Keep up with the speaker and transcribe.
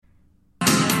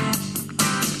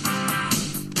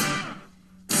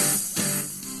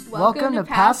Welcome to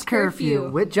Past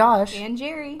Curfew with Josh. And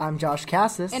Jerry. I'm Josh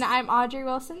Cassis. And I'm Audrey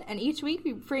Wilson. And each week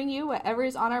we bring you whatever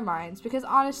is on our minds. Because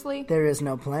honestly, there is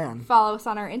no plan. Follow us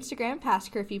on our Instagram,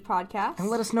 Past Curfew Podcast.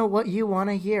 And let us know what you want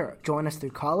to hear. Join us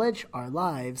through college, our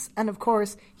lives, and of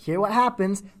course, hear what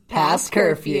happens past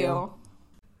curfew.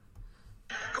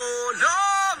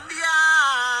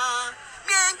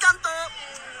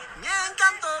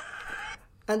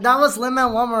 And that was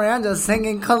Lin-Manuel Miranda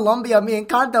singing Colombia, mi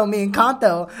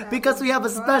encanto, because we have a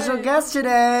special guest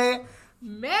today.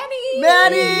 Manny!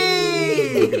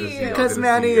 Because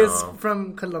Manny is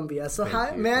from Colombia. So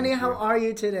hi, Manny, how are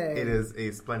you today? It is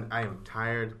a splendid, I am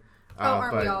tired.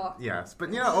 Aren't we all? Yes, but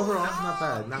overall, not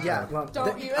bad. Not bad. Well,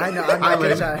 Don't you? I know, I'm not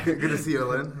going to try. Good to see you,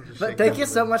 Lynn. But thank you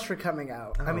so much for coming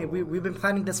out. I mean, we've been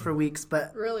planning this for weeks,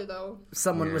 but Really, though.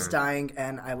 someone was dying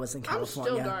and I was in I'm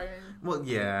California. still dying. Well,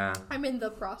 yeah. I'm in the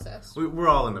process. We're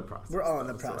all in the process. We're all in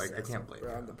the so, process. I can't blame We're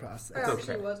you. on the process. I It's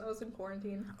actually okay. was. I was in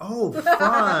quarantine. Oh,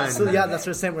 fun. So yeah, that's what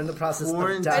we're saying. We're in the process of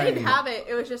Quarantine. I dying. didn't have it.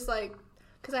 It was just like,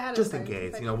 because I had Just a in case,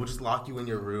 infection. we'll just lock you in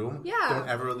your room. Yeah. Don't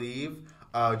ever leave.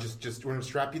 Just we're gonna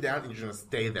strap you down and you're gonna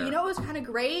stay there. You know what was kind of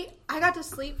great? I got to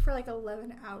sleep for like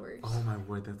 11 hours. Oh my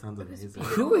word, that sounds amazing.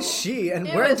 Who is she and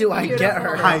It where was do I get beautiful.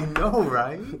 her? I know,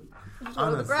 right? Just roll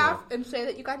the Honestly. graph and say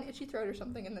that you got an itchy throat or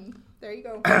something, and then there you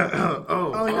go.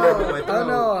 Oh my no! throat.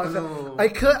 Oh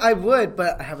no! I would,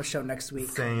 but I have a show next week.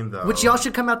 Same though. Which y'all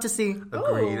should come out to see.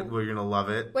 Agreed. Oh. We're gonna love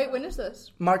it. Wait, when is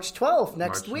this? March 12th,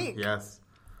 next March- week. Yes.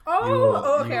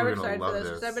 Oh, okay. you I'm are gonna excited for love this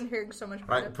because this. I've been hearing so much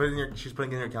about Right, it. she's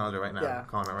putting it in her calendar right now. Yeah.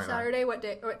 Calling it right Saturday, what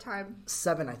day? What time?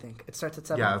 7, I think. It starts at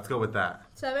 7. now. Yeah, let's go with that.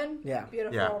 7? Yeah.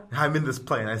 Beautiful. Yeah, I'm in this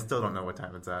plane. I still don't know what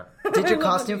time it's at. Did your I love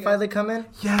costume it. finally come in?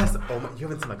 Yes. Oh my, you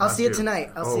haven't seen my costume. I'll see it tonight.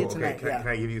 I'll see it okay. tonight, Can, yeah. can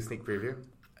I give you a sneak preview?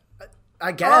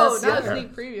 I guess. Oh, not yeah. a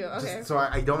sneak preview. Okay. Just, so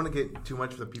I don't want to get too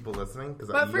much for the people listening.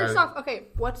 But first off, okay,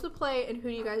 what's the play and who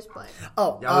do you guys play?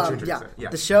 Oh, Yeah, I'll let you introduce it. Yeah.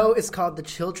 The show is called The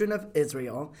Children of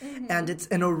Israel, and it's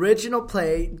an original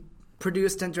play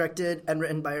produced and directed and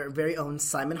written by our very own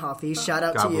Simon Hoffey. Shout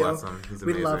out God to you. bless him. He's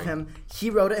We love amazing. him. He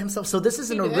wrote it himself. So this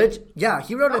is an He did? original. Yeah,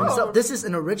 he wrote it Oh. himself. This is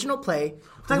an original play.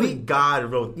 Technically,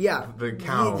 God wrote Yeah. the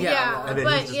count. Yeah. And then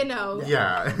but he just- you know.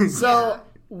 Yeah. So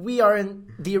we are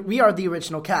the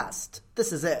original cast.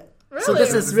 This is it. So Really?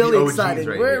 this This is is really the OGs exciting.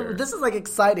 right here. This is like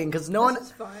exciting because no one,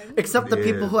 is fun. except the It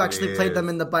people who is, actually it played them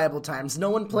is. in the Bible times,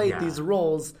 no one played Yeah. these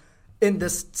roles in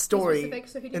this story.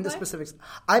 specifics, so who do you in the play? specifics,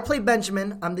 I play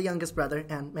Benjamin. I'm the youngest brother,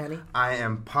 and Manny. I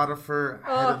am Potiphar,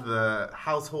 head of the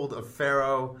household of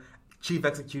Pharaoh, chief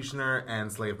executioner,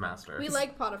 and slave master. We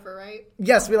like Potiphar, right?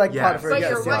 Yes, we like Yes, Potiphar. But yes,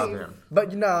 your yes. love wife. him.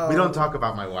 But you know, We don't talk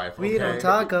about my wife. We okay? don't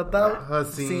talk about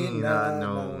Hasina.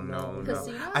 No.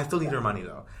 Hasina? I still need her money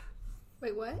though.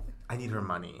 Wait, what? I need her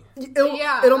money.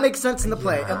 Yeah. It'll make sense in the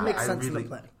play. Yeah, It'll make I sense in really- the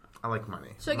play. I like money.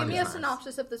 So give me a Money's nice.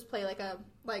 synopsis of this play, like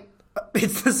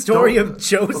It's the story Don't- of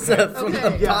Joseph from Okay.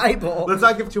 the Yeah. Bible. Let's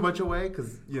not give too much away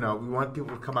because we want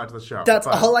people to come out to the show. That's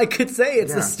But all I could say.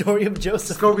 It's the Yeah. story of Joseph.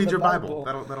 Just go from read the your Bible.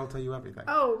 That'll tell you everything.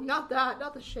 oh, not that,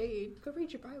 not the shade. Go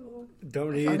read your Bible. Don't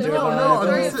read No, your no, Bible.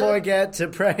 no, Don't forget to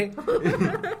pray.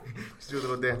 Just do a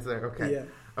little dance there. Okay. Yeah.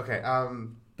 Okay.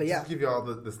 But yeah. Just to give you all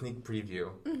the sneak preview.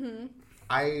 Mm-hmm.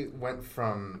 I went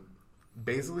from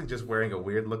basically just wearing a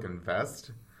weird looking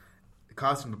vest. The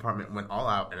costume department went all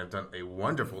out and have done a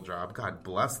wonderful job. God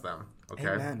bless them. Okay.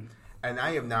 Amen. And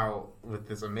I am now with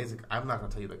this amazing. I'm not going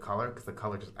to tell you the color because the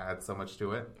color just adds so much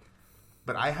to it.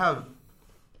 But I have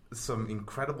some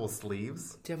incredible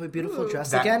sleeves Do you have a beautiful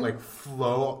dress that again? like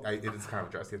flow. It is kind of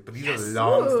a dress, yes, but these are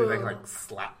long sleeves I can Ooh. like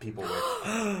slap people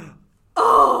with.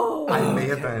 Oh, I may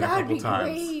have done it a that'd couple be times.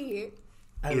 great.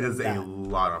 I It love is that. a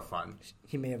lot of fun.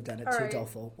 He may have done it All to right.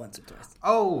 Adolfo once or twice.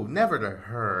 Oh, never to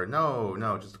her. No,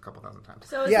 just a couple thousand times.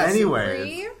 So is Yeah, this anyways.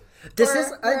 free? This Or is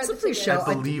where it's are a the free tickets? show.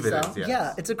 I believe think it so. is, yes.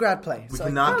 Yeah, it's a grad play. We so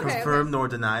cannot Okay, confirm okay. nor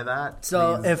deny that.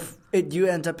 So Please. if you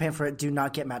end up paying for it, do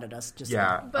not get mad at us. Just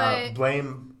yeah, But-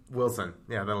 blame Wilson.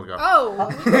 Yeah, that'll go.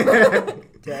 Oh,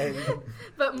 Dang.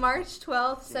 but March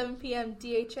 12th, 7 p.m.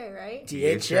 DHA, right?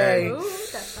 DHA. Ooh,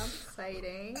 that sounds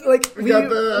exciting. Like we got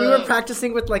the- were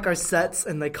practicing with like our sets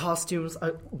and like costumes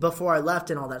before I left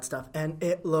and all that stuff, and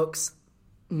it looks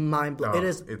mind blowing. Oh, it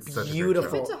is it's such a great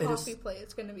beautiful. If it's a It Hoppy is. play,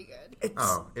 it's going to be good. It's,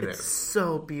 Oh, it it's is.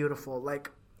 so beautiful. Like,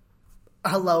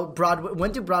 hello, Broadway.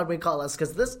 When did Broadway call us?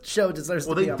 Because this show deserves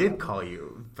Well, to be they on did Broadway. call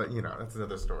you, but that's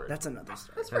another story. That's another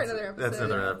story. That's for another episode. That's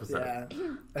another episode. Yeah.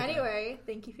 Okay. Anyway,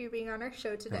 thank you for being on our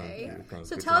show today. Thank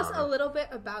So you. tell It's us an a honor. little bit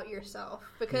about yourself,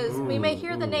 because we may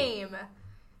hear the name,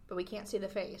 but we can't see the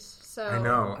face. So I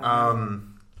know.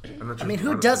 I'm not I mean, sure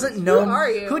who if doesn't one know? Who are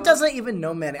you? Who doesn't even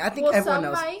know Manny? I think Well, everyone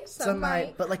some knows. might, some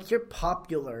might. But like, you're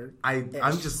popular. I'm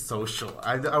just social.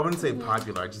 I wouldn't say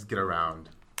popular. I just get around.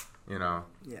 You know.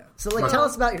 Yeah. So like, tell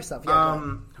us about yourself. Yeah,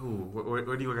 go ahead.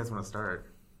 Where do you guys want to start?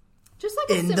 Just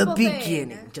like a In the simple thing.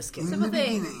 beginning. Just kidding. Simple In the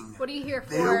thing. beginning, What are you here for?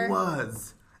 There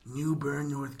was New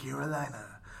Bern, North Carolina,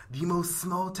 the most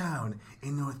small town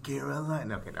in North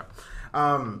Carolina. Okay,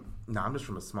 no. No, I'm just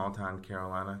from a small town,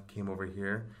 Carolina. Came over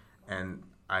here, and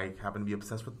I happen to be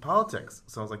obsessed with politics.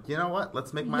 So I was like, you know what?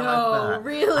 Let's make my life that.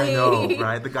 Really? I know,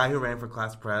 right? The guy who ran for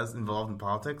class pres involved in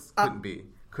politics? Couldn't be.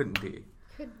 Couldn't be.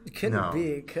 I No,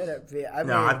 mean,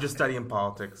 I'm just studying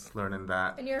politics, learning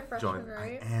that. And you're a freshman,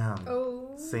 right? I am.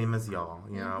 Oh. Same as y'all.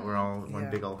 You know, we're all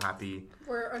one big old happy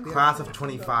We're class of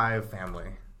 25 family.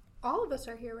 All of us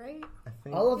are here, right? I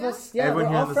think. all of us. Yeah, Everyone we're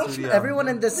here all in the freshmen. studio. Everyone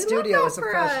in this We studio love is a that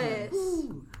for freshman.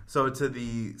 us. So to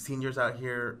the seniors out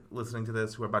here listening to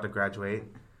this who are about to graduate,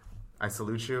 I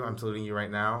salute you. I'm saluting you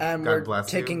right now. And God we're bless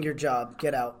taking you. your job.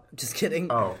 Get out. Just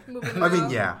kidding. Oh, Moving I mean, on.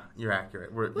 yeah, you're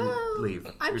accurate. Leave.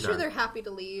 I'm You're sure done. they're happy to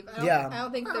leave. I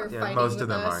don't think they're Yeah, fighting most with of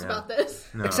them us are, yeah. about this.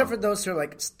 No. Except for those who are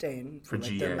like staying for like,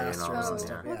 GA their and all masters that, and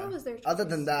stuff. yeah. Well, that was their choice. Other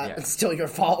than that, Yeah. it's still your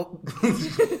fault.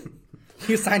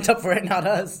 You signed up for it, not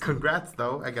us. Congrats,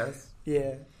 though, I guess.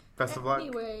 Yeah. Best of luck.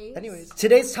 Anyways,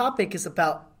 today's topic is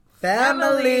about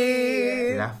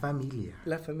family. La familia.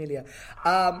 La familia.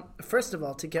 First of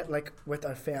all, to get like with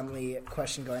our family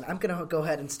question going, I'm gonna go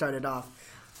ahead and start it off.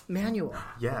 Manuel,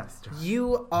 Yes.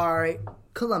 you are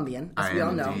Colombian, as I we all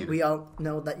am know. indeed. We all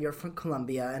know that you're from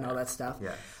Colombia and all that stuff.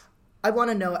 Yes. I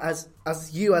want to know, as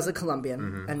you as a Colombian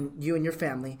Mm-hmm. and you and your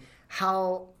family,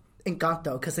 how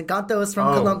Encanto, because Encanto is from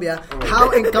Oh. Colombia, how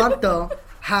Encanto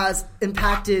has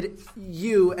impacted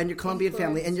you and your Colombian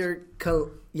family and your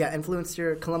influenced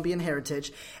your Colombian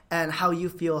heritage, and how you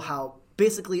feel how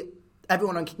basically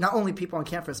everyone on, not only people on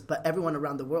campus but everyone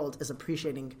around the world is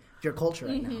appreciating your culture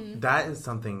right now. That is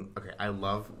something. Okay, I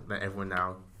love that everyone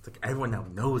now. It's like everyone now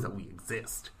knows that we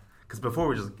exist. Because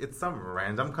before it's some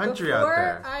random country out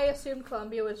there. I assumed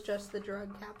Colombia was just the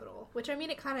drug capital, which I mean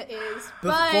it kind of is.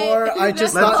 Before, but I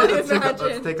just that's thought- what I Let's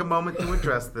imagined. take a moment to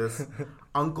address this.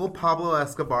 Uncle Pablo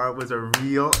Escobar was a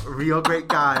real great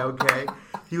guy. Okay,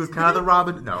 he was kind of the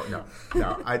Robin. No.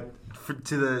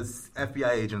 To the FBI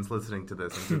agents listening to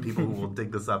this and to people who will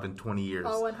dig this up in 20 years,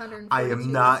 All 142 I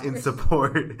am not in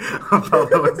support of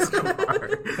Pablo Escobar.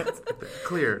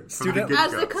 Clear. Student- from the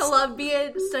As a get-go.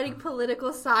 Colombian studying political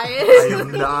I science.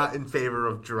 am not in favor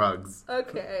of drugs.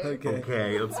 Okay.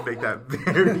 Okay, let's make that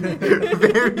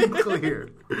very clear.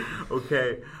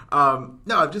 Okay.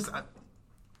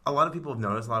 A lot of people have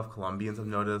noticed, a lot of Colombians have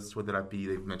noticed, whether that be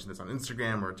they've mentioned this on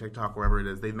Instagram or TikTok, wherever it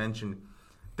is, they've mentioned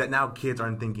that now kids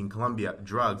aren't thinking Colombia,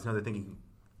 drugs. Now they're thinking,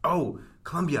 oh,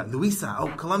 Colombia, Luisa.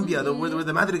 Oh, Colombia, where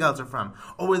the Madrigals are from.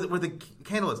 Oh, where the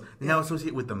candle is. They now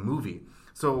associate with the movie.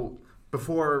 So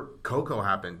before Coco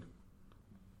happened,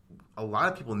 a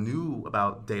lot of people knew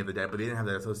about Day of the Dead, but they didn't have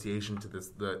that association to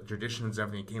the traditions and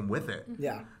everything that came with it.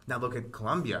 Yeah. Now look at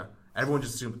Colombia. Everyone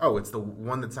just assumed, oh, it's the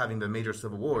one that's having the major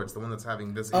civil war. It's the one that's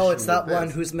having this issue. Oh, it's that with one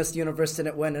this. whose Miss Universe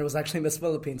didn't win. It was actually Miss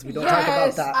Philippines. We don't Yes, talk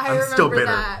about that. I I'm remember still bitter.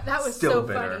 that. That was Still so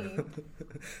bitter. funny.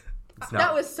 It's not-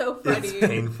 That was so funny. It's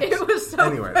painful. It was so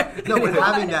Anyway, funny. no, but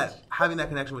having that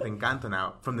connection with Encanto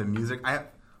now from the music,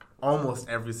 almost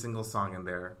every single song in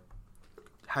there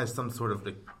has some sort of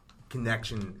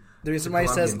connection. The reason to why he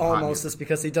says Colombian pop almost music. is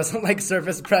because he doesn't like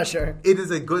surface pressure. It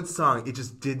is a good song. It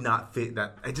just did not fit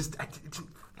that. It didn't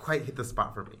quite hit the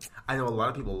spot for me. I know a lot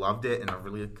of people loved it and are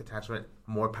really attached to it.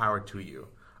 More power to you,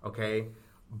 okay?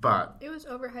 But It was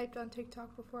overhyped on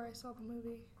TikTok before I saw the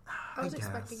movie. I was guess.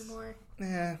 expecting more.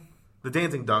 Yeah. the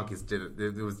Dancing Donkeys did it.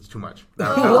 It was too much.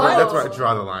 What? That's where I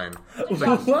draw the line.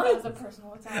 What? As a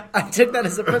personal attack. I took that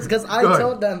as a person because I Good.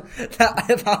 told them that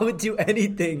if I would do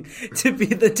anything to be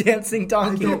the dancing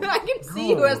donkey. I can see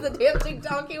you as the dancing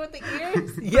donkey with the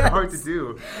ears. Yes. Hard to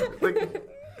do. Like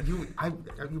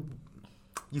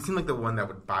you seem like the one that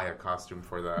would buy a costume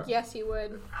for that. Yes, you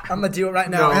would. I'm gonna do it right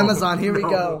now. No, Amazon, here we no.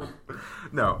 go.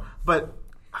 No, but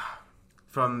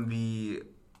from the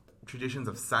traditions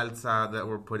of salsa that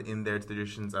were put in there to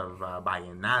traditions of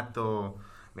vallenato,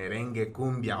 merengue,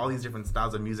 cumbia, all these different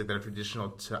styles of music that are traditional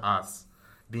to us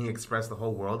being expressed to the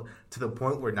whole world to the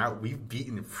point where now we've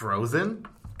beaten Frozen.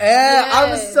 I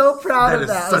was Yes. so proud That of is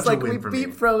that. I such was a like, win we for beat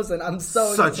me. Frozen. I'm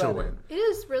so Such excited. a win. It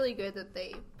is really good that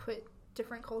they put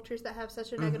different cultures that have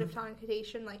such a negative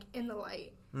connotation like in the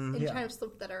light and Yeah. kind of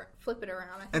flip it around.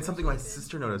 I think And something my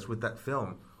sister noticed with that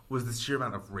film was the sheer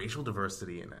amount of racial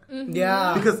diversity in it. Mm-hmm.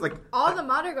 Yeah. Because like all the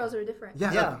modern girls are different.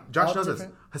 yeah, Yeah, like, Josh all knows this.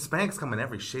 different. Hispanics come in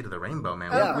every shade of the rainbow,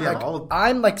 man. Yeah, we have like, all.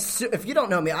 I'm like, if you don't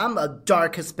know me, I'm a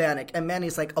dark Hispanic, and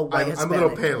Manny's like a white I'm Hispanic. a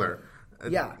little paler.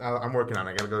 Yeah. I'm working on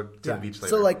it. I gotta go to the beach later.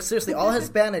 So, like, seriously, all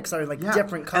Hispanics are, like,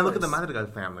 different colors. And look at the Madrigal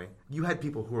family. You had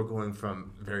people who were going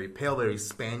from very pale, very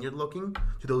Spaniard looking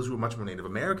to those who were much more Native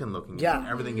American looking. Yeah. And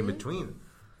everything in between.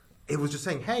 It was just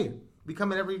saying, hey, we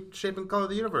come in every shape and color of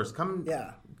the universe. Come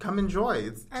enjoy.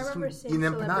 It's I just remember seeing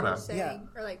celebrities saying, Yeah.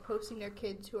 or like posting their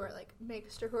kids who are like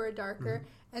mixed or who are darker,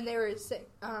 and they were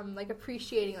like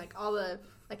appreciating like all the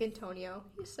like Antonio.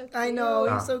 He's so cute. I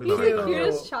know, he's so He's cute. the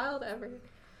cutest child ever.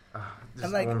 just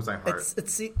And like, warms my heart.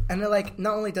 and it, like,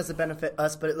 not only does it benefit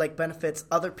us, but it like benefits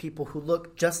other people who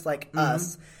look just like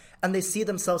us, and they see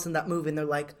themselves in that movie, and they're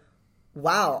like,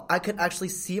 "Wow, I could actually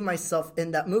see myself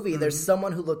in that movie." There's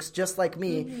someone who looks just like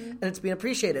me, and it's being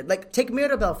appreciated. Like, take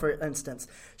Mirabel for instance.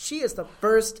 She is the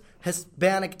first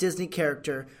Hispanic Disney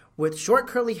character with short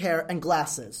curly hair and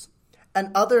glasses. And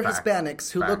other Facts.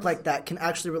 Hispanics who look Facts. like that can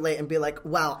actually relate and be like,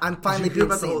 "Wow, I'm Did finally you hear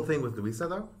being about the whole seen." thing with Luisa,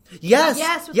 though? Yes,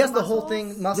 Yes, with yes, the the whole muscles.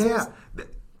 thing, muscles. Yeah.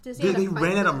 Disney had They to fight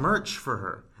ran out of them. merch for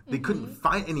her. They couldn't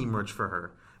find any merch for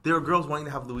her. There were girls wanting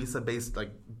to have Luisa-based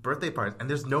like birthday parties, and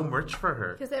there's no merch for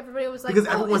her. Because everybody was like, Because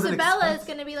 "Oh, everyone wasn't Isabella is expect-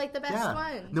 going to be like the best Yeah,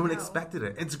 one." no one expected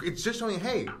it. It's just showing,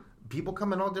 hey, people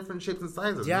come in all different shapes and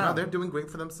sizes. Yeah. You know, they're doing great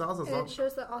for themselves as And well. it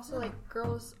shows that also like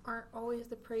girls aren't always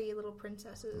the pretty little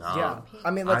princesses. No. Yeah, Pink.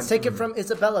 I mean, let's take it Mm. from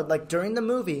Isabella. Like, during the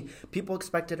movie, people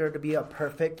expected her to be a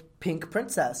perfect pink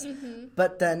princess.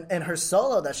 But then in her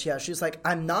solo that she has, she's like,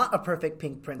 I'm not a perfect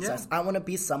pink princess. Yeah. I want to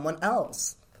be someone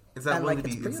else. It's that And, willing like,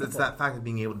 to it's be. It's beautiful. that fact of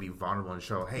being able to be vulnerable and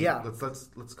show, hey, Yeah.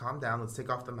 let's calm down. Let's take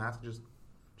off the mask and just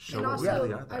show And what we also,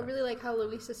 really are. I really like how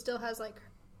Luisa still has like,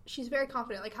 she's very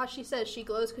confident. Like how she says she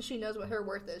glows because she knows what her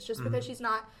worth is. Just because she's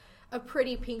not a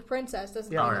pretty pink princess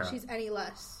doesn't Yeah. mean Oh, that yeah. she's any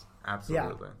less.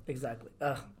 Absolutely. Yeah, exactly.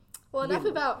 Ugh. Well, enough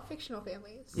about fictional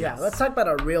families. Yeah, let's talk about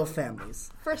our real families.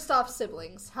 First off,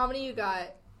 siblings. How many you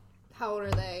got? How old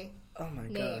are they? Oh my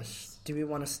gosh. Names. Do we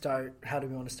want to start? How do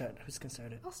we want to start? Who's going to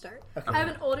start it? I'll start. Okay. I have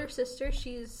an older sister.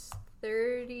 She's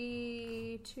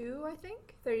 32, I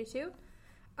think. 32.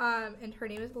 And her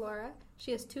name is Laura.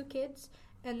 She has 2 kids.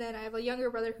 And then I have a younger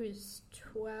brother who's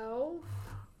 12.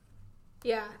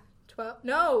 Yeah, 12.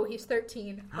 No, he's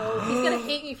 13. Oh, he's going to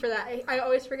hate me for that. I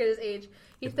always forget his age.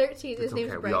 He's 13. His It's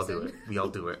name's okay. Bryson. We all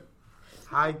do it.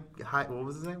 Hi. What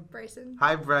was his name? Bryson.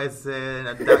 Hi, Bryson.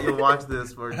 I doubt you'll watch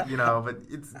this, but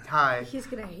it's hi. He's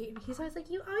going to hate me. He's always like,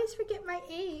 you always forget my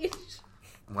age.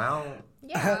 Well,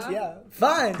 Yeah. Yeah,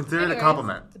 fine. consider it a Anyways.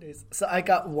 compliment. So I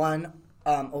got one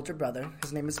older brother.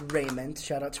 His name is Raymond.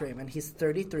 Shout out to Raymond. He's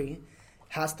 33,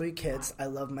 has 3 kids. I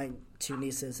love my 2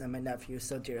 nieces and my nephew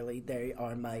so dearly. They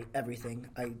are my everything.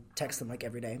 I text them like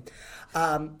every day.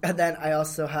 And then I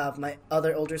also have my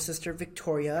other older sister,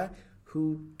 Victoria,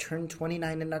 who turned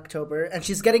 29 in October, and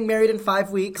she's getting married in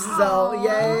 5 weeks. So yay,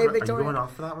 Are you Victoria! going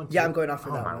off for that one? Too? Yeah, I'm going off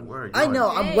for Oh, that my one. word. I know.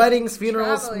 Hey, I'm weddings,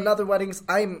 funerals, traveling. and other weddings.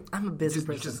 I'm a busy You're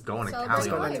person. just going to Celebrate Cali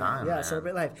all the life. time. Yeah, man.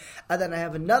 celebrate life. And then I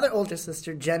have another older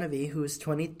sister, Genevieve, who is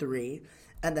 23.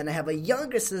 And then I have a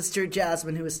younger sister,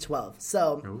 Jasmine, who is 12.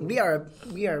 So Ooh. we are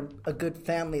a good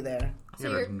family there. So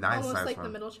Yeah, you're but nice almost size like the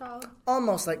one. middle child?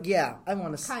 Almost like, yeah, I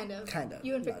want to Kind of. Kind of.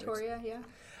 You and Not Victoria,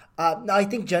 yeah. No, I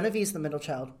think Genevieve's the middle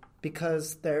child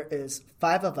because there is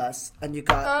 5 of us, and you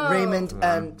got Oh. Raymond 1,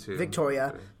 and 2, Victoria,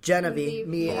 3. Genevieve,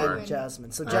 me, Four. and Jasmine.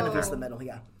 So Genevieve's Oh. the middle,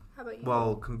 yeah. How about you?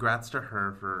 Well, congrats to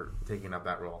her for taking up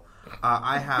that role.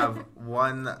 I have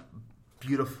one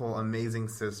beautiful, amazing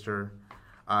sister.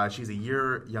 She's a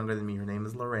year younger than me. Her name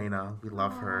is Lorena. We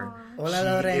love her. Hola,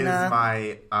 she Lorena. is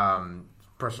my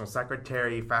personal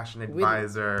secretary, fashion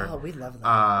advisor. We love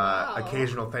that.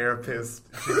 Occasional therapist.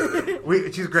 She's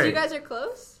So great. you guys are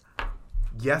close?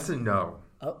 Yes and no.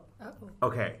 Oh, Oh.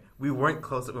 Okay, we weren't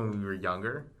close when we were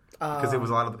younger because it was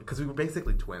because we were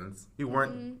basically twins. We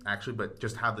weren't actually, but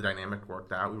just how the dynamic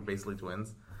worked out, we were basically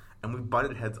twins, and we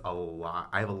butted heads a lot.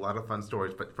 I have a lot of fun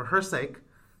stories, but for her sake,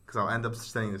 because I'll end up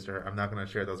sending this to her, I'm not going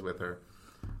to share those with her.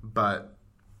 But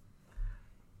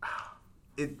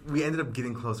we ended up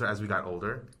getting closer as we got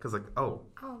older because, like, Oh,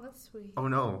 that's sweet. oh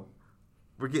no,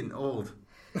 we're getting old.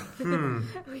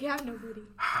 We have no booty.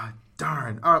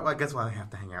 Darn. All right, well, I guess we'll have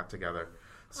to hang out together.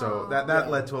 So that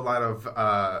led to a lot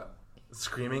of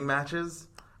screaming matches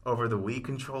over the Wii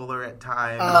controller at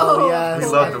times. Oh, yes. We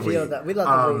love the I feel Wii. that. We love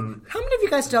the Wii. How many of you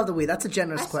guys still have the Wii? That's a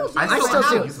generous I still question. do. I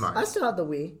still do. use mine. I still have the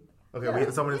Wii.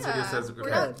 Okay, someone in studio Yeah, says we're okay.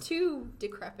 not too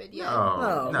decrepit yet.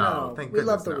 Oh, No, no, thank we goodness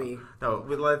love the no. Wii. No,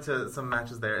 it led to some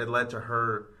matches there. It led to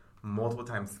her multiple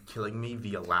times, killing me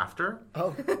via laughter.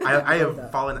 Oh, I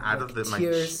have fallen out of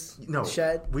tears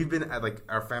shed. We've been at like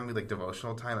our family like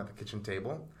devotional time at the kitchen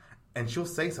table, and she'll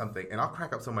say something, and I'll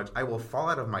crack up so much I will fall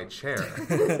out of my chair. I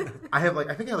think I have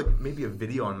like maybe a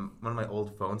video on one of my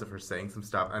old phones of her saying some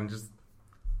stuff. And just,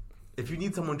 if you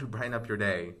need someone to brighten up your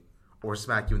day or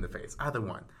smack you in the face, either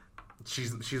one,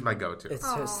 she's my go-to. It's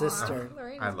her sister.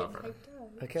 I love her.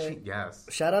 Okay. Yes.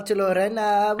 Shout out to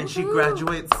Lorena. And she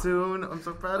graduates soon. I'm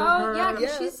so proud of her. Oh yeah,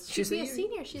 Yeah, she's a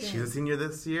senior. She's a senior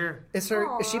this year. Is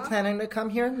she planning to come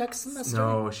here next semester?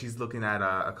 No, she's looking at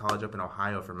a college up in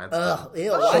Ohio for med school. Ugh,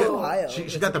 ew, why Ohio?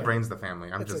 She got the brains of the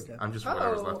family. I'm just Oh.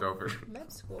 whatever's left over.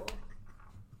 med school.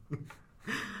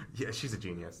 Yeah, she's a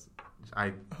genius.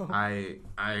 I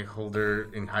hold her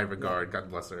in high regard.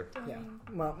 God bless her. Yeah.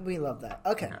 Well, we love that.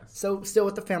 Okay. Yes. So still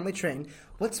with the family train,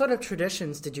 what sort of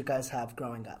traditions did you guys have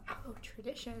growing up? Oh,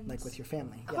 traditions. Like with your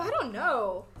family? Oh, I don't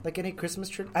know. Like any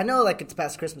Christmas I know like it's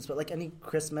past Christmas, but like any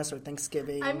Christmas or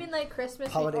Thanksgiving. I mean, like Christmas,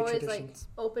 we holiday always traditions.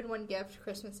 like open one gift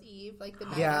Christmas Eve, like the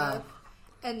night Yeah. of,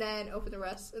 and then open the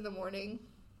rest in the morning.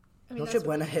 I mean, Noche that's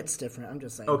Buena hits different. I'm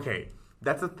just saying. Okay,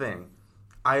 that's the thing.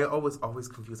 I always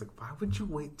confused. Like, why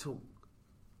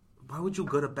would you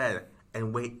go to bed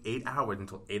and wait 8 hours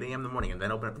until 8 a.m. in the morning and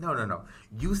then open up? No.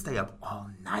 You stay up all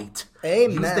night.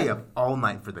 Amen. You stay up all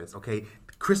night for this, okay?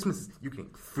 Christmas, you're getting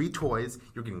free toys,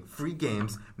 you're getting free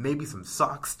games, maybe some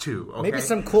socks too, okay? Maybe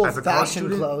some cool As a college fashion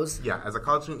student- clothes. Yeah, as a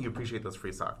college student, you appreciate those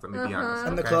free socks. Let me be honest.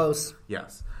 And the okay? clothes.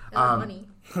 Yes. and money.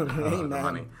 The Amen.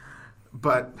 money.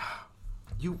 But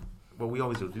what we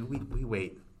always do is we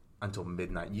wait until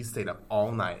midnight. You stayed up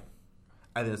all night.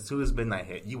 And then as soon as midnight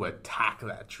hit, you attack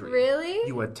that tree. Really?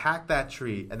 You attack that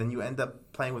tree, and then you end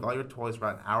up playing with all your toys for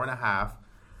about an hour and a half.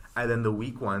 And then the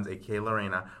weak ones, a.k.a.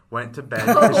 Lorena, went to bed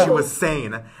because she was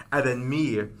sane. And then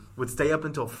me would stay up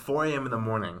until 4 a.m. in the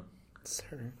morning,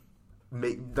 Sir.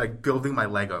 building my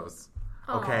Legos.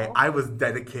 Okay? Aw. I was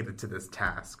dedicated to this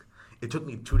task. It took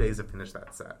me 2 days to finish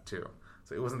that set, too.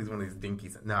 So it wasn't one of these dinky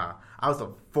sets. Nah. I was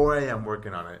up 4 a.m.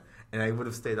 working on it, and I would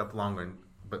have stayed up longer,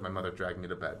 but my mother dragged me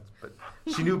to bed. But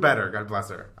she knew better. God bless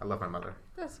her. I love my mother.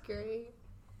 That's great.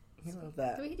 You love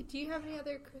that. Do you have any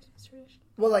other Christmas traditions?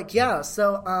 Well, like, yeah,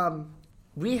 so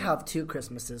we have 2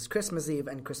 Christmases, Christmas Eve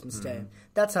and Christmas Day.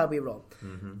 That's how we roll.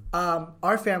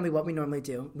 Our family, what we normally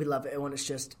do, we love it when it's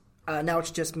just, now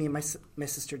it's just me and my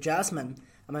sister Jasmine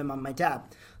and my mom and my dad.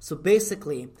 So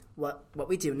basically, what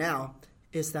we do now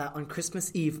is that on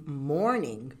Christmas Eve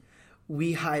morning,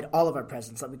 we hide all of our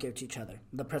presents that we give to each other.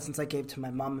 The presents I gave to my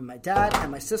mom and my dad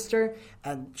and my sister,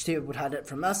 and she would hide it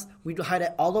from us. We'd hide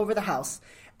it all over the house,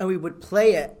 and we would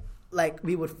play it like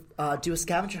we would do a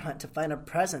scavenger hunt to find our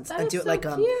presents That and is do it so like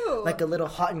cute. like a little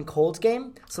hot and cold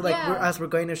game. So like Yeah. as we're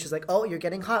going there, she's like, "Oh, you're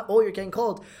getting hot. Oh, you're getting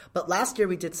cold." But last year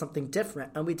we did something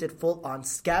different, and we did full on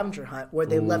scavenger hunt where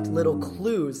they left little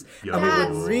clues, and we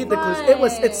That's would read the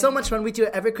clues. It's so fun. much fun. We do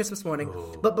it every Christmas morning.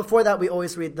 But before that, we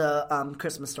always read the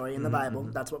Christmas story in the Bible.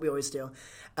 That's what we always do,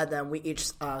 and then we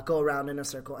each go around in a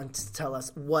circle and tell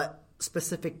us what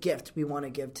specific gift we want to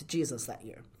give to Jesus that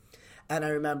year. And I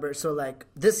remember, so like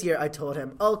this year I told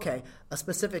him, okay, a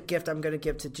specific gift I'm going to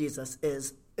give to Jesus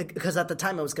is, because at the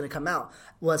time it was going to come out,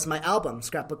 was my album,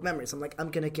 Scrapbook Memories. I'm like,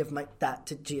 I'm going to give that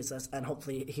to Jesus and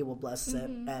hopefully he will bless it.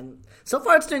 And so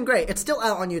far it's doing great. It's still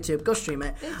out on YouTube. Go stream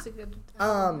it. It's a good.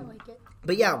 I like it.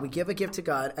 But yeah, we give a gift to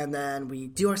God, and then we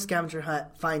do our scavenger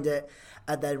hunt, find it,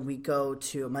 and then we go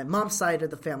to my mom's side of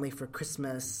the family for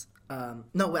Christmas.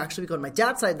 No, actually we go to my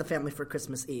dad's side of the family for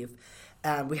Christmas Eve.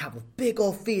 And we have a big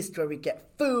old feast where we get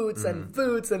foods and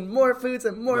foods and more foods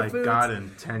and more Like foods. God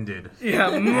intended.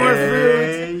 Yeah, more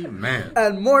foods Amen.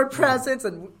 and more presents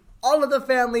and all of the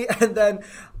family. And then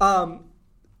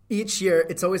each year,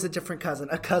 it's always a different cousin.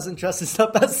 A cousin dresses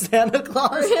up as Santa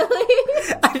Claus.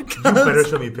 Really? And You comes, better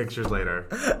show me pictures later.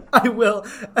 I will.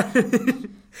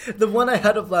 The one I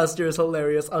had of last year is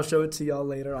hilarious. I'll show it to y'all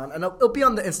later on. And it'll be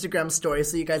on the Instagram story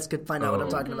so you guys could find out what I'm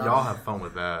talking about. Y'all have fun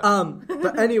with that.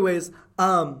 But anyways,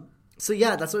 so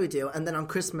yeah, that's what we do. And then on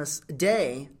Christmas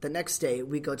Day, the next day,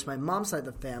 we go to my mom's side of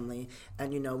the family,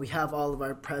 and we have all of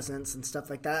our presents and stuff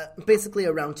like that. Basically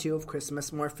a round 2 of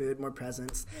Christmas, more food, more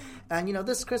presents. And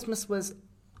this Christmas was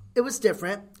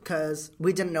different because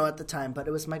we didn't know at the time, but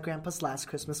it was my grandpa's last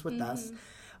Christmas with us.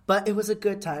 But it was a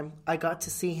good time. I got to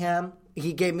see him.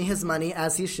 He gave me his money,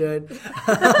 as he should.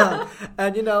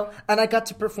 And, and I got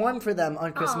to perform for them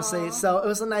on Christmas Day. So it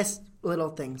was a nice little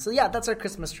thing. So, yeah, that's our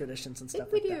Christmas traditions and I stuff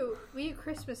think like that. we do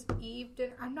Christmas Eve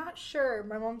dinner. I'm not sure.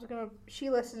 My mom's she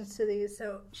listens to these,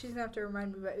 so she's gonna have to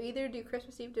remind me. But we either do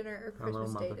Christmas Eve dinner or Christmas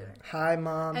Day Mother. dinner. Hi,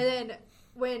 Mom. And then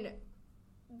when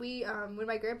we when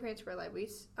my grandparents were alive,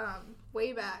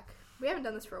 way back. We haven't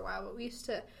done this for a while, but we used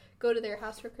to go to their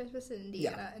house for Christmas in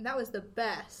Indiana, and that was the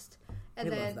best.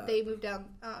 And then they moved down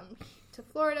to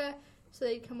Florida, so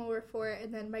they'd come over for it.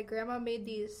 And then my grandma made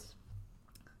these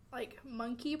like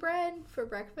monkey bread for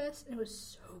breakfast, and it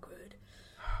was so good.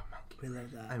 We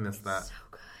love that. I miss that. So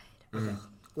good. Okay.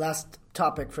 Last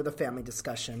topic for the family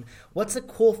discussion. What's a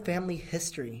cool family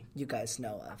history you guys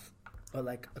know of? Or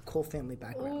like a cool family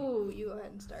background? Ooh, you go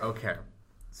ahead and start. Okay.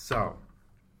 So,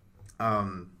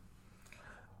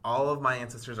 all of my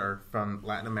ancestors are from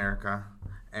Latin America,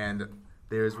 and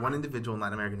there's one individual in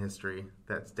Latin American history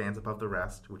that stands above the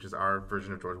rest, which is our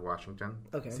version of George Washington,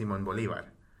 Simón Bolívar.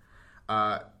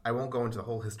 I won't go into the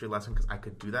whole history lesson because I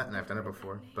could do that, and I've done it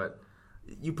before, but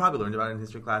you probably learned about it in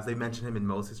history class. They mention him in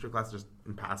most history classes, just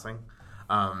in passing.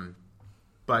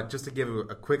 But just to give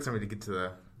a quick summary to get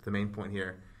to the main point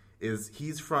here, is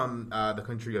he's from the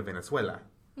country of Venezuela,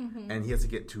 and he has to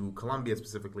get to Colombia,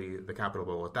 specifically the capital,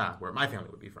 Bogota, where my family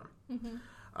would be from.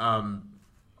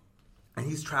 And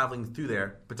he's traveling through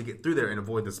there, but to get through there and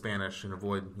avoid the Spanish and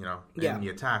avoid, enemy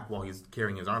attack while he's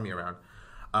carrying his army around,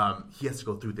 he has to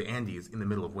go through the Andes in the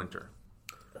middle of winter.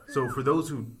 So for those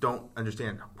who don't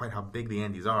understand quite how big the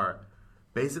Andes are,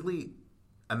 basically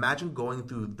imagine going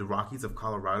through the Rockies of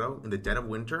Colorado in the dead of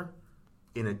winter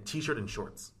in a t-shirt and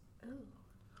shorts. Ooh.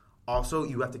 Also,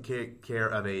 you have to take care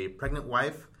of a pregnant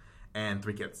wife and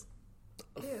 3 kids.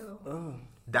 Ew. Oh.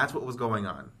 That's what was going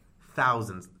on.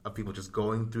 Thousands of people just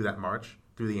going through that march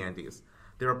through the Andes.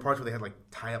 There were parts where they had like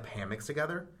tie up hammocks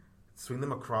together, swing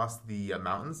them across the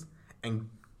mountains, and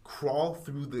crawl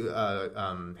through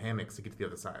the hammocks to get to the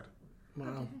other side.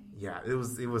 Wow. Yeah, it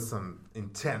was some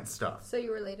intense stuff. So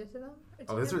you related to them?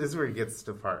 Oh, this is where it gets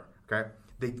to the part. Okay,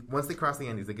 once they cross the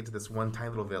Andes, they get to this one tiny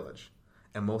little village,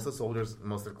 and most of the soldiers,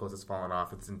 most of their clothes has fallen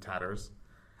off. It's in tatters,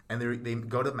 and they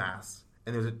go to mass.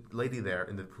 And there's a lady there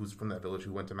who's from that village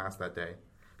who went to mass that day.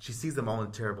 She sees them all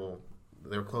in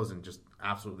their clothes in just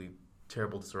absolutely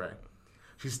terrible disarray.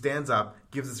 She stands up,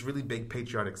 gives this really big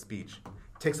patriotic speech,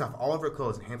 takes off all of her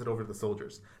clothes and hands it over to the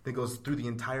soldiers. Then goes through the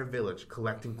entire village,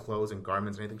 collecting clothes and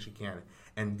garments and anything she can,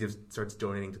 and just starts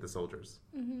donating to the soldiers.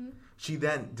 Mm-hmm. She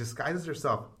then disguises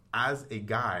herself as a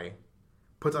guy,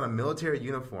 puts on a military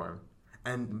uniform,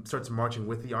 and starts marching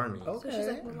with the army. So she's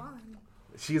like Mulan.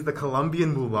 She's the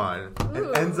Colombian Mulan,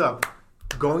 and ends up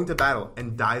going to battle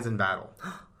and dies in battle,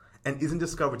 and isn't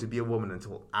discovered to be a woman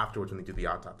until afterwards when they do the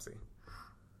autopsy.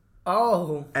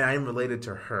 Oh. And I am related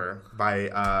to her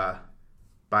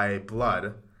by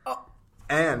blood. Oh.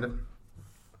 And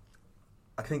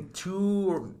I think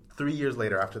 2 or 3 years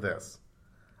later after this,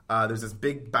 there's this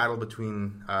big battle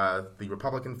between the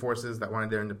Republican forces that wanted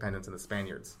their independence and the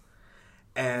Spaniards.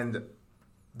 And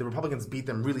the Republicans beat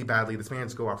them really badly. The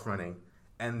Spaniards go off running.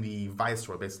 And the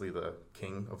viceroy, basically the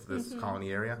king of this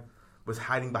colony area, was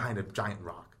hiding behind a giant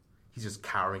rock. He's just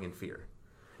cowering in fear.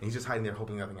 And he's just hiding there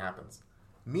hoping nothing happens.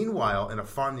 Meanwhile, in a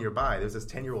farm nearby, there's this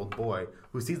 10-year-old boy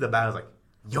who sees the battle. He's like,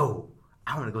 yo,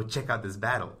 I want to go check out this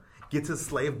battle. Gets his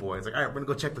slave boy. He's like, all right, we're going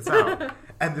to go check this out.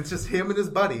 And it's just him and his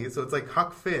buddy. So it's like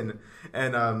Huck Finn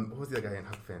and, what was the other guy in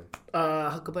Huck Finn?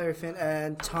 Huckleberry Finn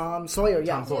and Tom Sawyer,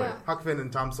 yeah. Tom Sawyer. Yeah. Huck Finn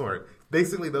and Tom Sawyer.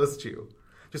 Basically those two.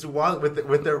 Just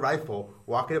with their rifle,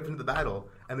 walking up into the battle,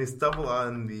 and they stumble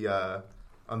on the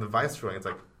viceroy. It's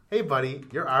like, hey, buddy,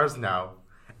 you're ours now.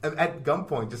 And at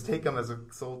gunpoint, just take him as a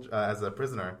soldier, as a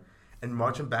prisoner, and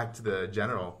march him back to the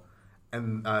general.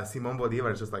 And Simón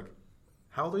Bolívar is just like,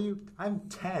 how old are you? I'm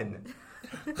 10.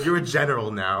 You're a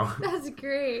general now. That's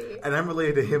great. And I'm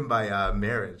related to him by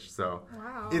marriage. So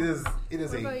wow. It is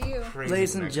what a about you? crazy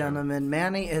Ladies and connection. gentlemen,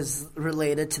 Manny is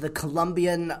related to the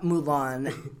Colombian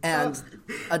Mulan and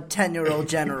a 10-year-old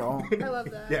general. I love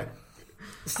that. Yeah.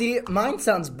 See, mine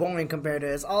sounds boring compared to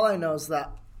his. All I know is that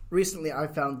recently I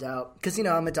found out, because,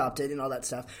 I'm adopted and all that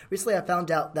stuff. Recently I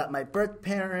found out that my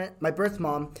birth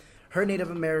mom, her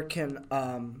Native American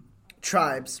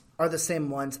tribes are the same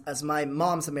ones as my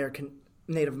mom's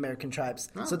Native American tribes.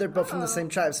 Oh. So they're both from the same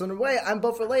tribe. So in a way, I'm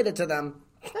both related to them.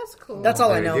 That's cool. That's all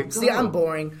There I know. you go. See, I'm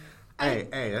boring. Hey,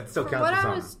 that still From counts what as I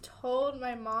something. was told,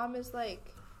 my mom is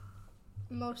like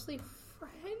mostly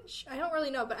French. I don't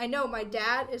really know, but I know my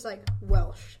dad is like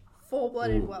Welsh,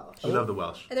 full-blooded Welsh. I love the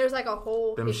Welsh. And there's like a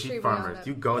whole Them history sheep behind farmers. them.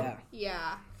 You go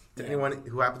Yeah. to anyone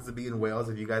who happens to be in Wales.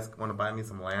 If you guys want to buy me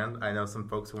some land, I know some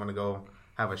folks who want to go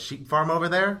have a sheep farm over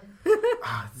there.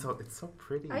 It's so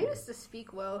pretty. I used to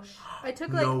speak Welsh. I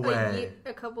took No like way.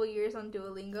 a couple years on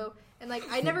Duolingo, and like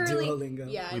I never really.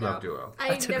 Duolingo. Yeah, I We know. love Duo.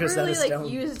 I took never Rosetta really like Stone.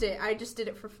 used it. I just did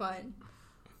it for fun.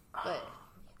 But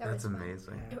That's was fun.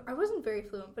 amazing. I wasn't very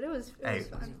fluent, but it was Hey,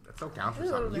 fun. that still counts for A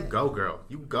little something. You bit. go, girl.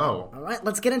 You go. All right,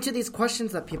 let's get into these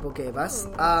questions that people gave us. Ooh.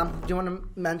 Do you want to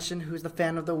mention who's the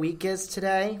fan of the week is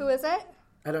today? Who is it?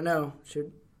 I don't know.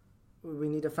 We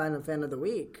need to find a fan of the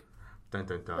week? Dun,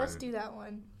 dun, dun. Let's do that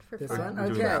one for This fun. one?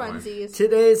 Do Okay. that one. Funsies.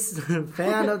 Today's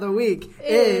fan of the week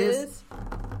is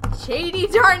Shady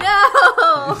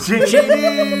Darnell.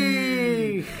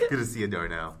 JD. Good to see you,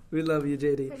 Darnell. We love you, I need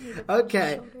a JD.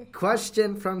 Okay. shoulder.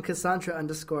 Question from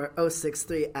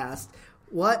Cassandra_063 asked,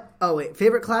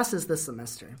 favorite classes this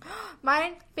semester?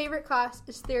 My favorite class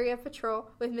is Theory of Patrol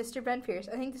with Mr. Ben Pierce.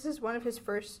 I think this is one of his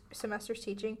first semesters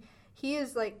teaching. He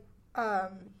is like,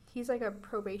 he's like a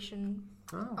probation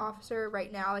officer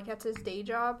right now. Like that's his day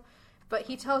job. But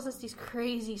he tells us these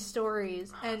crazy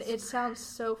stories, and it sounds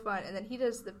so fun. And then he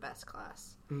does the best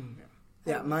class.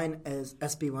 Yeah, mine is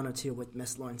SB 102 with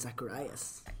Miss Lauren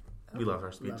Zacharias. We love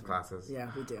our speech Love it. classes.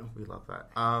 Yeah, we do. We love that.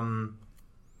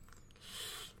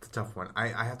 It's a tough one. I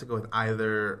have to go with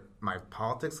either my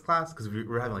politics class, because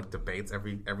we're having like debates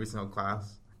every single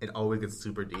class. It always gets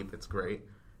super deep. It's great.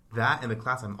 That and the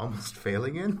class I'm almost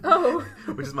failing in,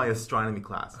 which is my astronomy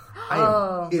class. I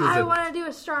want to do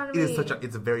astronomy. It is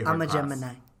it's a very hard I'm a class.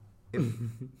 Gemini.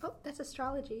 Oh, that's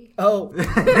astrology. Oh.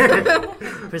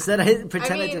 pretend I didn't I'm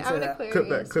say an that.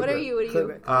 Aquarius. Clip What are that. you? What are Clip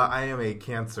you? it. I am a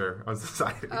Cancer on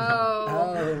society.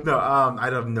 Oh. No, I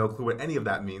have no clue what any of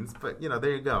that means, but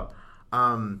there you go.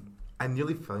 I'm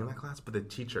nearly failing that class, but the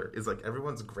teacher is like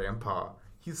everyone's grandpa.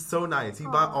 He's so nice. He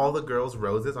bought all the girls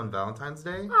roses on Valentine's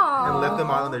Day and left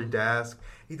them out on their desk.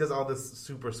 He does all this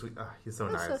super sweet. He's so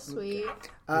That's nice. so sweet.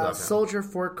 love him. Soldier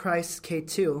for Christ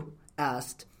K2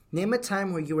 asked, name a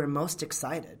time where you were most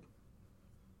excited.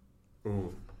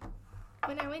 Ooh.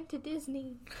 When I went to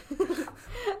Disney.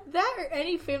 That or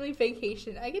any family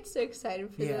vacation. I get so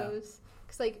excited for those.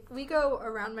 Because, like, we go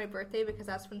around my birthday because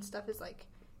that's when stuff is, like,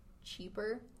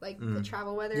 cheaper. Like, the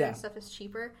travel weather and stuff is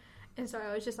cheaper. And so I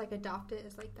always just, like, adopt it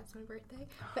as, like, that's my birthday.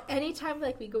 But anytime,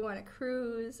 like, we go on a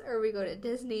cruise or we go to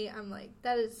Disney, I'm like,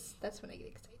 that's when I get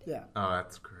excited. Yeah. Oh,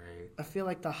 that's great. I feel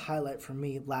like the highlight for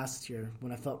me last year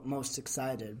when I felt most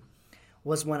excited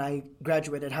was when I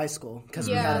graduated high school. Cause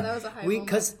that was a high moment.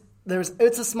 Because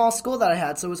it's a small school that I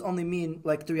had, so it was only me and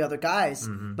like 3 other guys.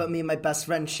 But me and my best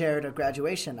friend shared a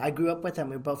graduation. I grew up with him.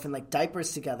 We were both in like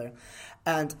diapers together,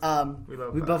 and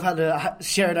we both had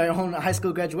shared our own high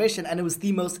school graduation, and it was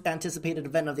the most anticipated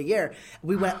event of the year.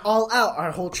 We went all out.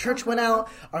 Our whole church went out.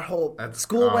 Our whole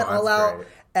school went all out. Great.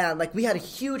 And, like, we had a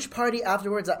huge party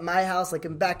afterwards at my house, like,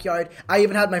 in backyard. I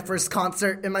even had my first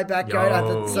concert in my backyard.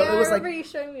 Yo. So I it was remember like, you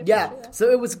showing me a yeah. picture of that. So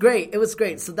it was great. It was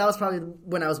great. So that was probably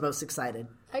when I was most excited.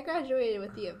 I graduated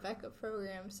with the Aveka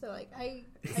program, so, like, I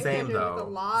Same, graduated though. with a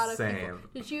lot of Same. people.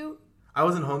 Did you? I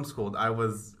wasn't homeschooled. We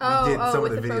did some of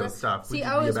with the the video program. stuff. See, we did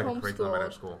I was the Rebecca curriculum at our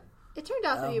homeschooled. school. It turned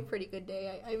out to be a pretty good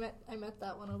day. I met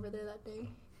that one over there that day.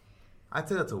 I'd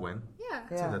say that's a win. Yeah.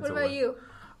 Yeah. That's What a about win.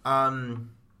 you?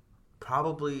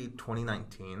 Probably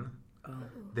 2019.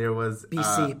 There was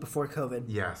BC, before COVID.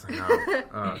 Yes, I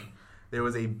know. There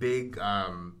was a big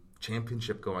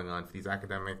championship going on for these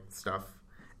academic stuff,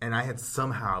 and I had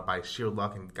somehow, by sheer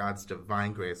luck and God's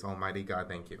divine grace, Almighty God,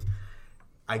 thank you,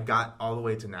 I got all the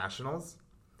way to nationals,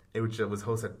 which was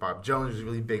hosted at Bob Jones. It was a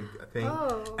really big thing,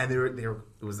 and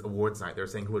it was awards night. They were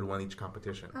saying who had won each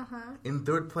competition. In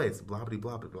third place, blah blah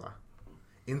blah blah blah.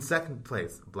 In second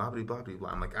place, blah blah blah blah blah.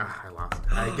 I'm like, I lost.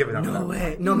 I give it up. No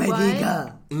way. No me What?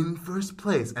 diga. In first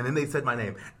place, and then they said my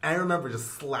name. And I remember just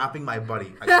slapping my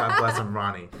buddy. God bless him,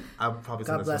 Ronnie. I'll probably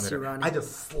say God this bless later. you, Ronnie. I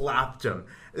just slapped him.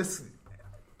 It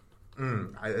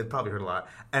probably hurt a lot.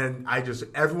 And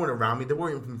everyone around me, they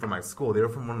weren't even from my school. They were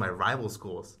from one of my rival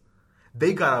schools.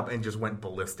 They got up and just went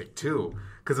ballistic too,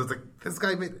 because it was like this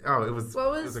guy made. Oh, it was.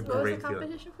 What it was a the great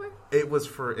competition for? It was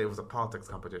a politics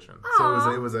competition. Aw.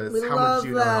 So it was We how love much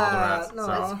you know and all the that. rest. No. So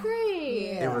That's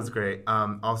great. Yeah. it was great.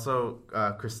 Also,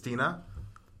 Christina,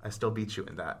 I still beat you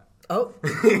in that. Oh.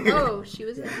 Oh, she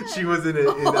was in that. She was in it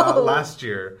last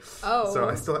year.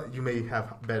 Oh. So you may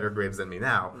have better grades than me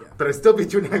now, but I still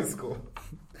beat you in high school.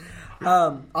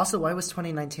 Also, why was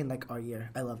 2019 like our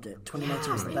year? I loved it.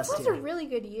 2019 was the It best was a year. really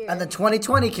good year. And then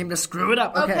 2020 came to screw it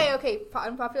up. Okay.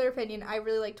 Unpopular opinion. I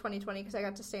really like 2020 because I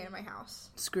got to stay in my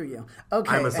house. Screw you.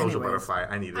 Okay. I'm a social anyways. butterfly.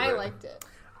 I needed it. I liked it.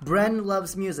 Bren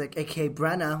loves music, aka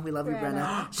Brenna. We love you,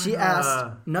 Brenna. She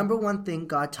asked, number one thing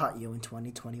God taught you in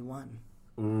 2021.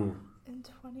 Ooh. In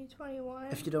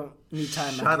 2021. If you don't need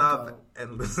time, I Shut can up go.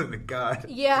 and listen to God.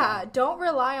 Yeah, don't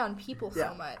rely on people Yeah.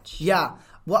 so much. Yeah.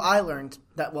 What I learned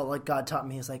like God taught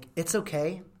me is like, it's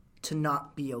okay to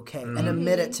not be okay. And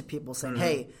admit it to people saying,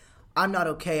 hey, I'm not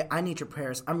okay. I need your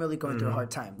prayers. I'm really going through a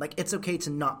hard time. Like, it's okay to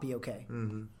not be okay.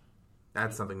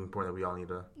 That's something important that we all need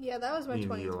to Yeah, that was my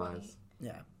 2020. utilize.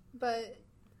 Yeah. But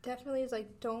definitely is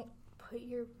like, don't put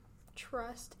your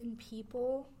trust in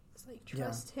people. It's like,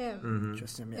 trust him.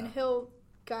 Trust him, And he'll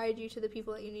guide you to the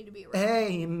people that you need to be around.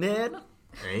 Amen.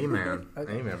 Amen.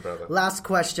 Amen, brother. Last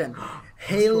question.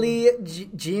 Haley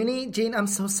Jean, I'm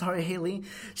so sorry, Haley.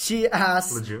 She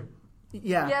asked... Lejeune?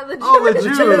 Yeah. Yeah, legit. Oh,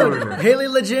 Lejeune. Haley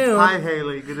Lejeune. Hi,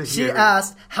 Haley. Good to She hear.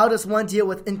 asked, how does one deal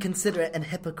with inconsiderate and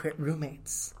hypocrite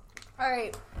roommates? All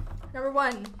right. Number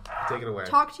 1, Take it away.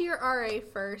 talk to your RA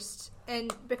first.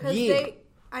 And because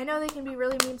I know they can be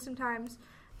really mean sometimes,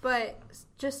 but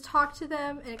just talk to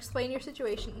them and explain your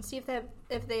situation and see if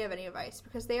they have any advice,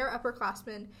 because they are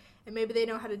upperclassmen and maybe they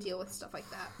know how to deal with stuff like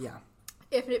that. Yeah.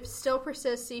 If it still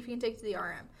persists, see if you can take it to the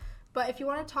RM. But if you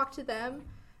want to talk to them,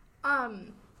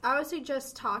 I would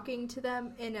suggest talking to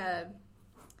them in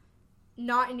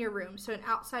not in your room, so an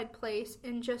outside place,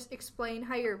 and just explain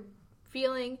how you're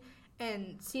feeling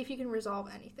and see if you can resolve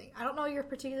anything. I don't know your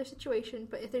particular situation,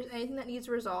 but if there's anything that needs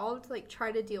resolved, like,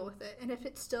 try to deal with it. And if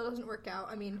it still doesn't work out,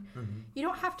 I mean, you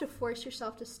don't have to force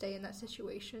yourself to stay in that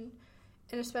situation.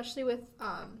 And especially with,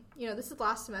 this is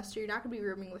last semester, you're not going to be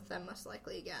rooming with them most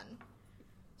likely again.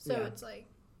 So it's like,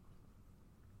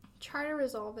 try to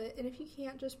resolve it. And if you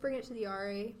can't, just bring it to the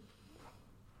RA.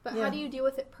 But how do you deal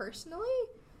with it personally?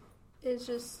 Is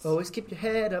just... Always keep your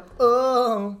head up.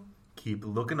 Oh. Keep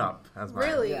looking up. As my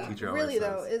teacher always really says.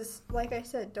 though, is, like I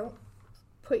said, don't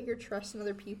put your trust in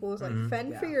other people. It's like,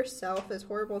 fend for yourself, as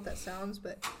horrible as that sounds,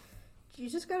 but you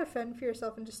just gotta fend for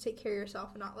yourself and just take care of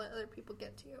yourself and not let other people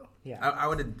get to you. Yeah. I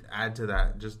would add to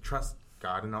that, just trust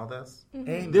God in all this.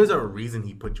 Amen. There's a reason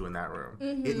he put you in that room.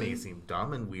 It may seem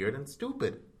dumb and weird and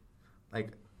stupid.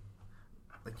 Like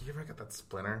you ever got that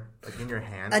splinter like in your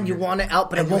hand? And you want it out,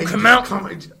 but it and won't you come out.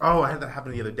 Oh, I had that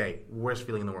happen the other day. Worst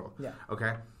feeling in the world. Yeah.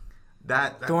 Okay?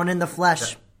 That Thorn in the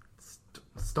flesh.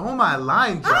 stole my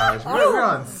line, Josh. We're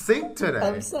on sync today.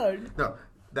 I'm sorry. No,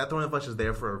 that thorn in the flesh is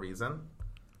there for a reason.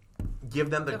 Give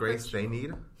them the grace they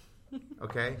need.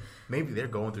 Okay? Maybe they're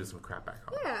going through some crap back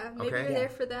home. Yeah, maybe Okay? you're there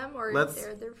for them, or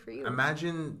they're there for you.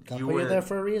 Imagine you You're were there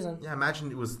for a reason. Yeah,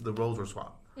 imagine it was the roles were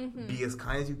swapped. Be as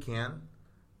kind as you can,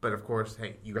 but of course,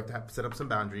 hey, you have to set up some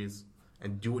boundaries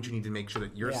and do what you need to make sure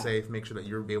that you're safe, make sure that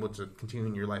you're able to continue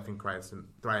in your life in Christ and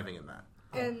thriving in that.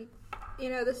 And,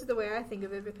 this is the way I think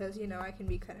of it, because, I can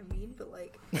be kind of mean, but,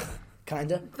 like...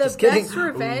 Kinda. The Just kidding. best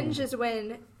revenge is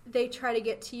when they try to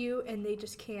get to you and they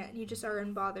just can't. You just are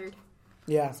unbothered.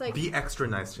 Yeah. It's like, Be extra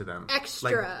nice to them.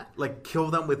 Extra. Like kill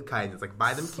them with kindness. Like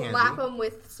buy them candy. slap them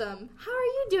with some, how are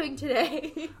you doing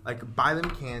today? Like buy them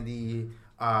candy.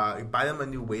 Buy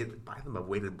them a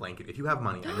weighted blanket if you have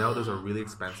money. I know those are really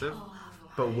expensive,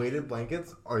 but weighted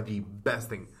blankets are the best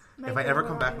thing. If I ever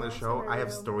come back on the show, I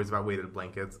have stories about weighted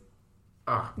blankets.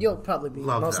 You'll probably be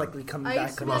Love most them. likely coming I back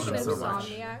used to on the have them an show. so much.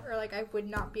 insomnia, or like I would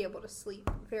not be able to sleep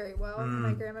very well. And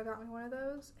my grandma got me one of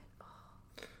those.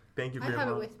 Thank you, I Grandma. have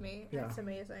it with me. Yeah. It's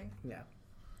amazing. Yeah.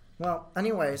 Well,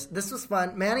 anyways, this was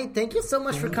fun. Manny, thank you so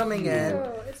much for coming in.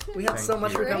 Oh, it's been We have so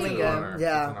much for great. coming It's an honor. in.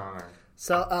 Yeah. It's an honor.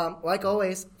 So, like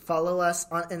always, follow us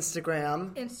on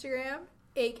Instagram. Instagram,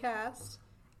 Acast,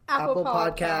 Apple Apple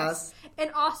Podcasts. Podcasts.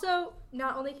 And also,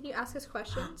 not only can you ask us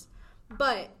questions,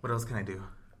 but What else can I do?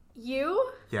 you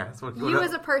Yes.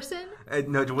 as a person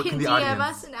no, what can can the DM audience?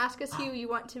 us and ask us who you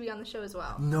want to be on the show as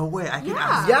well. No way. I can Yeah.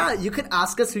 ask. Yeah, you could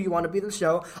ask us who you want to be in the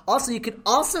show. Also, you could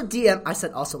also DM. I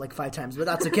said also like 5 times, but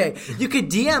that's okay. You could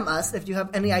DM us if you have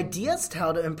any ideas to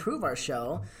how to improve our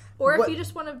show. Or What- if you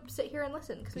just want to sit here and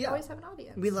listen, because we Yeah. always have an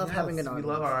audience. We love having an Yes, audience.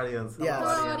 We love our audience. Yes.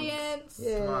 Hello, Hello, audience.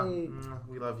 Yay. Come on.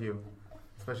 We love you.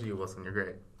 Especially you, Wilson. You're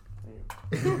great.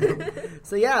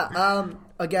 So yeah,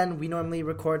 again, we normally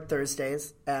record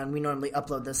Thursdays, and we normally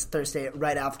upload this Thursday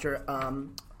right after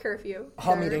Curfew.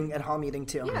 hall Sure. meeting, and hall meeting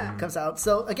too Yeah. comes out.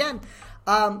 So again,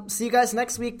 see you guys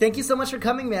next week. Thank you so much for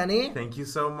coming, Manny. Thank you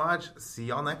so much. See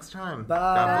y'all next time. Bye.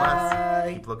 God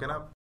bless. Keep looking up.